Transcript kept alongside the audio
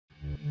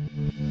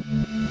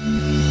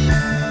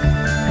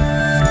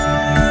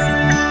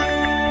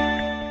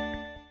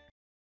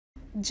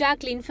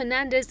Jacqueline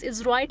Fernandez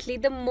is rightly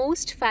the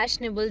most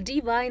fashionable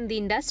diva in the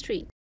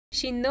industry.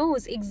 She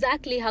knows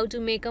exactly how to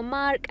make a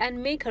mark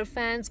and make her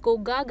fans go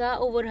gaga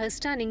over her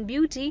stunning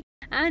beauty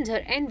and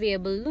her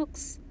enviable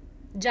looks.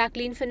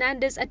 Jacqueline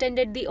Fernandez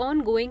attended the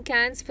ongoing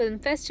Cannes Film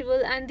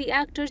Festival, and the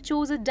actor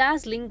chose a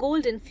dazzling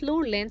golden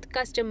floor-length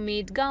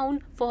custom-made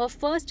gown for her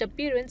first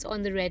appearance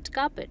on the red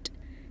carpet.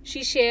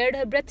 She shared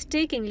her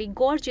breathtakingly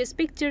gorgeous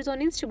pictures on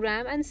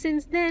Instagram, and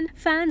since then,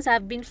 fans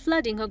have been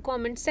flooding her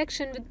comment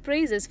section with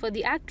praises for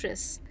the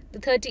actress. The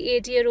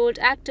 38-year-old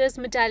actor's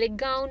metallic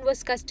gown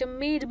was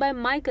custom-made by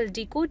Mikael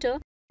D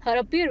Couture. Her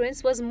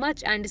appearance was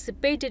much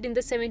anticipated in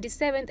the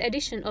 77th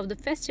edition of the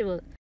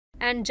festival,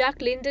 and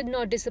Jacqueline did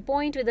not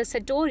disappoint with a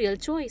sartorial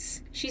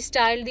choice. She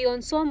styled the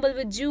ensemble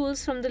with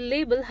jewels from the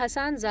label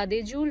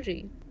Hassanzadeh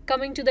Jewelry.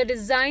 Coming to the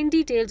design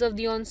details of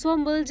the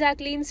ensemble,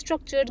 Jacqueline's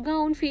structured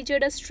gown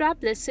featured a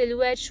strapless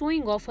silhouette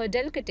showing off her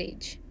delicate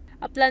age.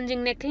 A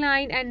plunging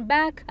neckline and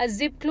back, a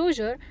zip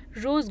closure,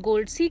 rose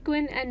gold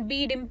sequin and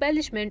bead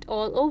embellishment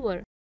all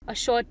over, a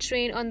short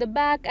train on the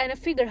back, and a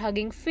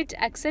figure-hugging fit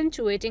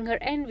accentuating her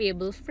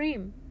enviable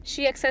frame.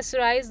 She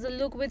accessorized the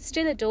look with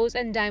stilettos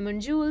and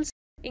diamond jewels,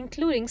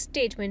 including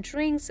statement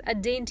rings, a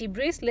dainty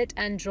bracelet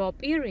and drop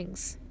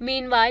earrings.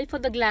 Meanwhile, for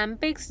the glam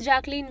pics,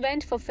 Jacqueline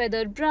went for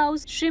feathered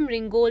brows,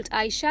 shimmering gold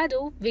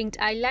eyeshadow, winged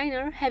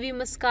eyeliner, heavy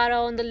mascara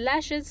on the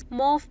lashes,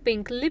 mauve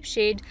pink lip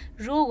shade,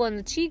 rogue on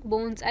the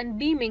cheekbones and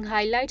beaming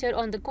highlighter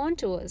on the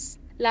contours.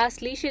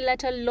 Lastly, she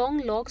let her long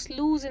locks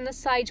loose in a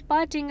side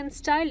parting and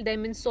styled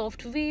them in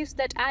soft waves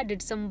that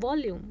added some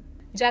volume.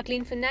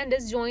 Jacqueline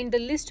Fernandez joined the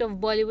list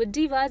of Bollywood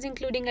divas,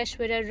 including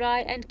Aishwarya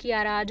Rai and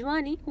Kiara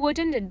Advani, who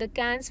attended the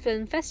Cannes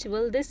Film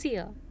Festival this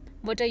year.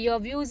 What are your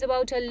views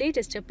about her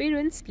latest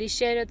appearance? Please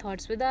share your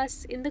thoughts with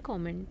us in the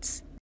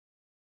comments.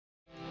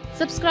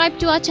 Subscribe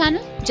to our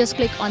channel. Just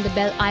click on the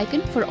bell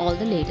icon for all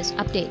the latest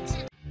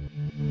updates.